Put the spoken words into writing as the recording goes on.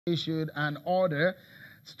issued an order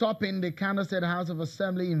stopping the Kano State House of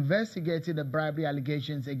Assembly investigating the bribery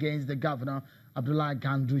allegations against the governor, Abdullahi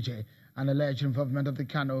Ganduje, an alleged involvement of the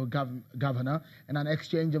Kano governor in an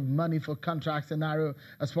exchange of money for contract scenario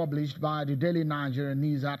as published by the Daily Nigerian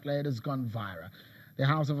news outlet has gone viral. The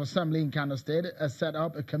House of Assembly in Kano State has set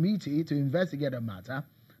up a committee to investigate the matter.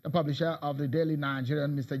 The publisher of the Daily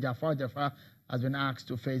Nigerian, Mr. Jafar, has been asked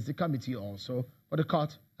to face the committee also, but the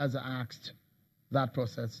court has asked that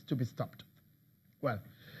process to be stopped. Well,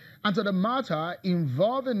 and to the matter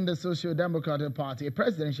involving the Social Democratic Party, a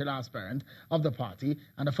presidential aspirant of the party,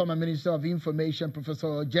 and the former Minister of Information,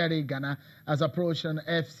 Professor Jerry Ghana, has approached an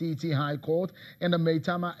FCT High Court in the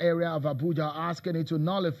Maitama area of Abuja, asking it to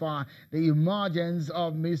nullify the emergence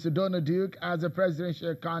of Mr. Donald Duke as a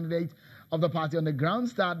presidential candidate of the party on the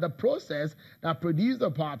grounds that the process that produced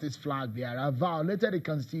the party's flag bearer violated the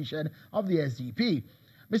constitution of the SDP.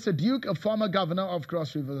 Mr. Duke, a former governor of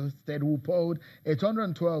Cross River State who polled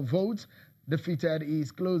 812 votes, defeated his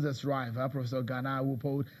closest rival, Professor Ghana, who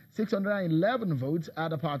polled 611 votes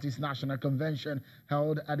at the party's national convention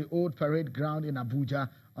held at the Old Parade Ground in Abuja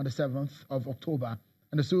on the 7th of October.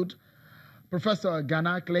 In the suit, Professor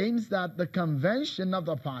Ghana claims that the convention of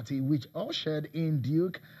the party, which ushered in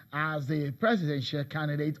Duke as the presidential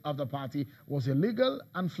candidate of the party, was illegal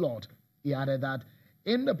and flawed. He added that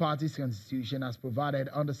in the party's constitution, as provided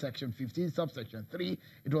under Section 15, subsection 3,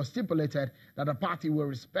 it was stipulated that the party will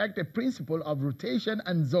respect the principle of rotation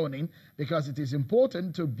and zoning because it is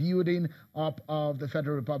important to building up of the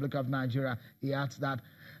Federal Republic of Nigeria. He adds that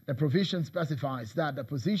the provision specifies that the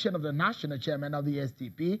position of the national chairman of the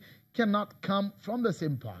SDP cannot come from the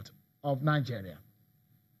same part of Nigeria.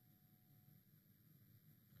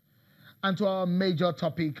 And to our major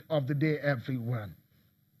topic of the day, everyone.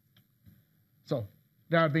 So,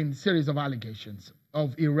 there have been a series of allegations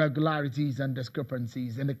of irregularities and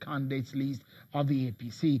discrepancies in the candidates list of the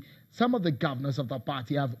APC. Some of the governors of the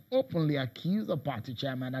party have openly accused the party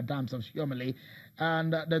chairman, Adams of Shiomale,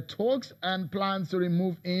 and the talks and plans to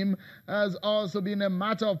remove him has also been a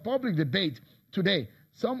matter of public debate. Today,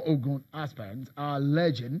 some Ogun aspirants are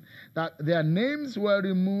alleging that their names were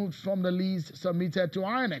removed from the list submitted to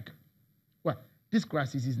INEC. Well, this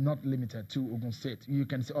crisis is not limited to Ogun State. You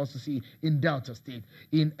can also see in Delta State,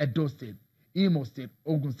 in Edo State, Imo State,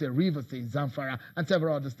 Ogun State, River State, Zamfara, and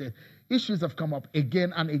several other states. Issues have come up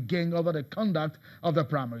again and again over the conduct of the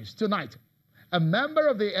primaries. Tonight, a member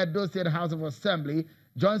of the Edo State House of Assembly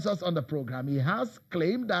joins us on the program. He has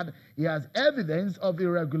claimed that he has evidence of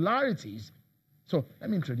irregularities. So let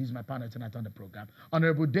me introduce my panel tonight on the program.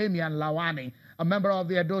 Honorable Damian Lawani, a member of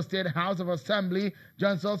the Edo State House of Assembly,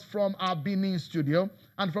 joins us from our Benin studio.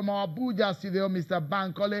 And from our Abuja studio, Mr.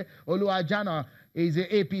 Bankole Oluwajana is the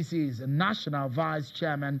APC's National Vice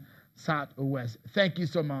Chairman, Southwest. Thank you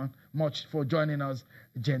so much for joining us,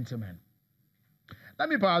 gentlemen. Let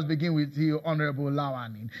me perhaps begin with you, Honorable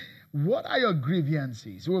Lawani. What are your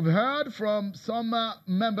grievances? We've heard from some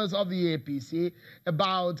members of the APC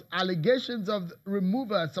about allegations of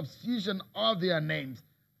removal and substitution of their names.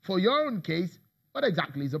 For your own case, what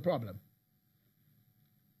exactly is the problem?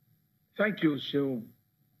 Thank you, Shehu.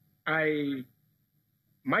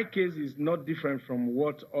 My case is not different from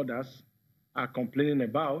what others are complaining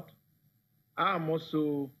about. I am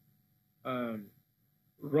also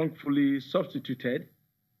wrongfully substituted,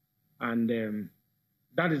 and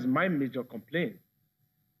that is my major complaint.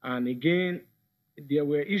 And again, there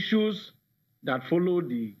were issues that followed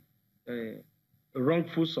the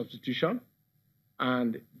wrongful substitution,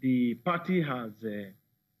 and the party has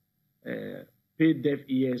paid deaf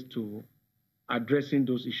ears to addressing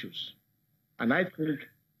those issues. And I think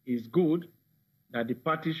it's good that the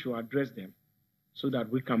party should address them so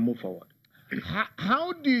that we can move forward.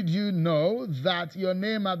 How did you know that your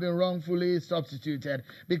name had been wrongfully substituted?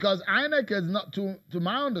 Because INEC has not, to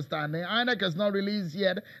my understanding, INEC has not released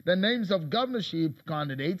yet the names of governorship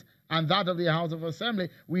candidates and that of the House of Assembly.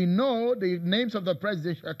 We know the names of the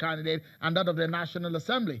presidential candidate and that of the National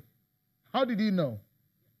Assembly. How did you know?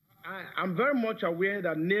 I'm very much aware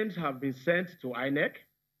that names have been sent to INEC,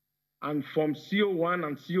 and from CO1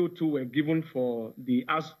 and CO2 were given for the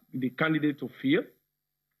candidate to fill,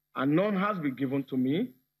 and none has been given to me.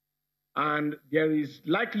 And there is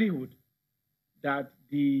likelihood that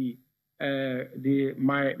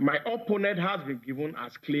my opponent has been given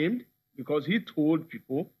as claimed, because he told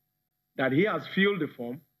people that he has filled the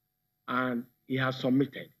form and he has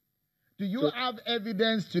submitted. Do you have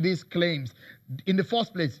evidence to these claims? In the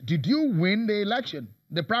first place, did you win the election,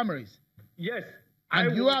 the primaries? Yes.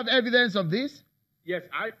 And you have evidence of this? Yes,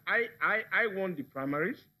 I won the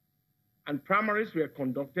primaries, and primaries were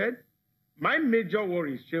conducted. My major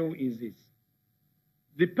worry, Shehu, is this.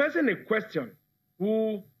 The person in question,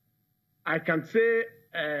 who I can say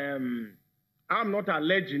I'm not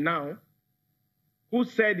alleging now, who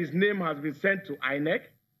said his name has been sent to INEC,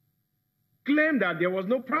 claimed that there was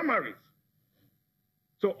no primaries.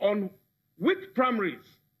 So on which primaries,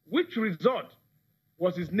 which result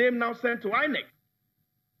was his name now sent to INEC?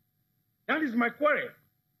 That is my query.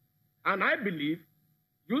 And I believe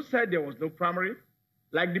you said there was no primary.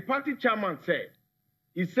 Like the party chairman said,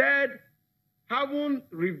 he said, having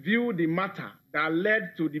reviewed the matter that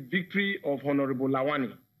led to the victory of Honorable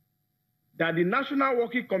Lawani, that the National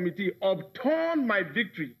Working Committee upturned my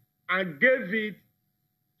victory and gave it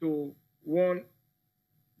to one,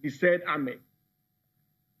 the said Ahmed.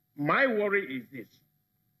 My worry is this.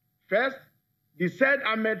 First, the said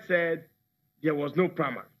Ahmed said there was no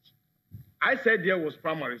primaries. I said there was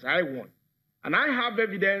primaries. I won. And I have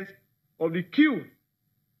evidence of the queue.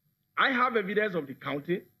 I have evidence of the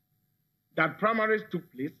counting that primaries took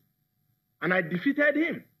place, and I defeated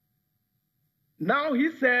him. Now he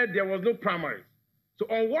said there was no primaries. So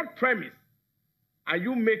on what premise are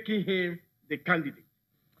you making him the candidate?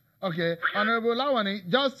 Okay, Honorable Lawani,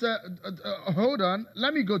 just hold on.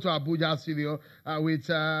 Let me go to Abuja studio with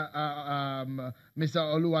Mr.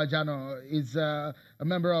 Oluwajano. He's a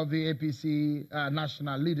member of the APC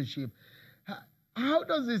national leadership. How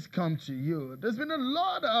does this come to you? There's been a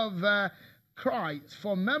lot of cries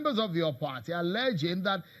from members of your party alleging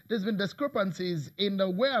that there's been discrepancies in the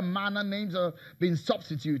way and manner names are being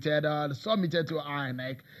substituted or submitted to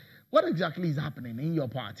INEC. What exactly is happening in your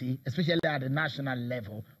party, especially at the national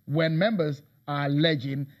level, when members are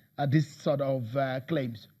alleging this sort of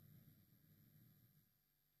claims?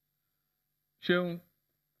 Shehu,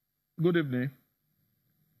 good evening.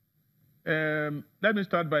 Let me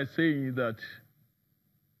start by saying that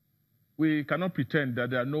we cannot pretend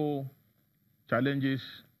that there are no challenges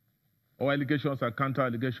or allegations or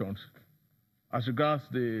counter-allegations as regards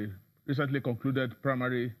the recently concluded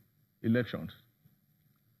primary elections.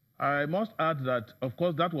 I must add that, of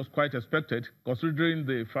course, that was quite expected, considering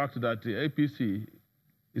the fact that the APC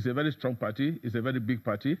is a very strong party, is a very big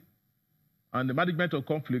party, and the management of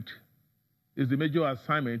conflict is the major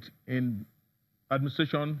assignment in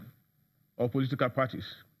administration of political parties.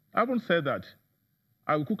 Having said that,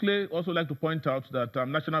 I would quickly also like to point out that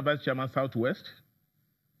I'm National Vice Chairman Southwest,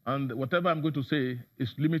 and whatever I'm going to say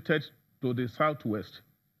is limited to the Southwest,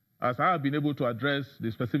 as I have been able to address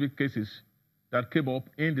the specific cases that came up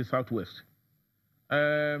in the Southwest.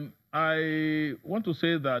 I want to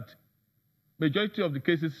say that majority of the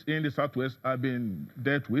cases in the Southwest have been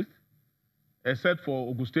dealt with, except for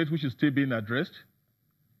Ogun State, which is still being addressed.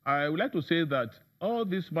 I would like to say that all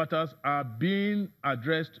these matters are being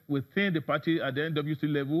addressed within the party at the NWC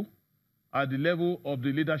level, at the level of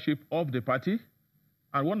the leadership of the party.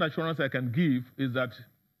 And one assurance I can give is that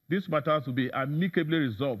these matters will be amicably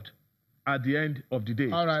resolved at the end of the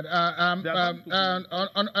day. All right.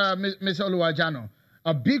 Mr. Oluwajano,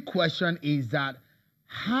 a big question is that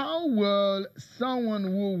how will someone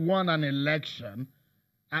who won an election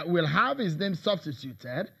will have his name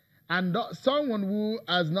substituted and someone who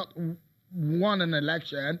has not won an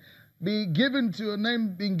election be given to a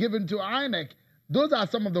name being given to INEC? Those are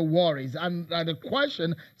some of the worries and the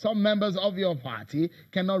question some members of your party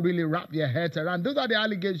cannot really wrap their heads around. Those are the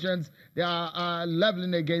allegations they are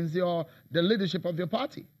leveling against the leadership of your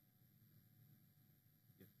party.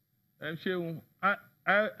 Shehu,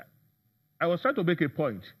 I was trying to make a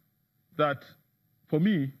point that for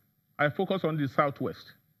me, I focus on the Southwest.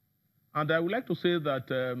 And I would like to say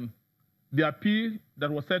that the appeal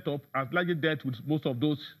that was set up has largely dealt with most of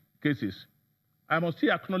those cases. I must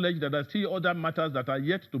still acknowledge that there are still other matters that are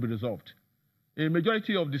yet to be resolved. In a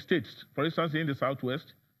majority of the states, for instance, in the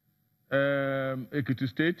Southwest, Ekiti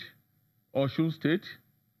State, Osun State,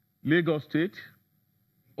 Lagos State,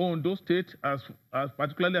 Ondo State, as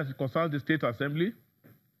particularly as it concerns the State Assembly,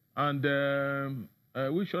 and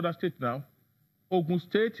which other state now? Ogun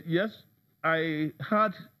State, yes, I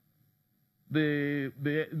had the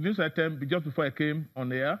news item just before I came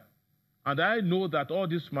on air, and I know that all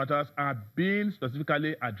these matters are being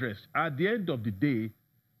specifically addressed. At the end of the day,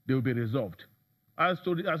 they will be resolved. As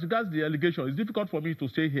regards the allegation, it's difficult for me to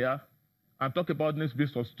stay here and talk about this being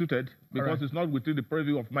substituted because it's not within the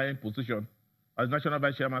purview of my position as National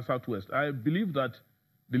Vice Chairman Southwest. I believe that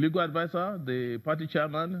the legal advisor, the party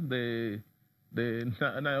chairman, the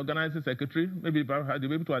organizing secretary, maybe they'll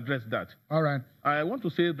be able to address that. All right. I want to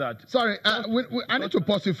say that... Sorry, I need to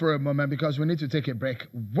pause you for a moment because we need to take a break.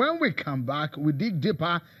 When we come back, we dig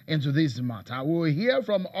deeper into this matter. We'll hear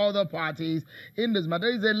from other parties in this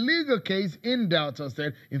matter. There is a legal case in Delta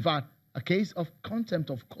State. In fact, a case of contempt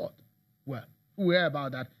of court. Well, we'll hear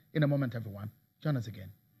about that in a moment, everyone. Join us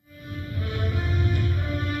again.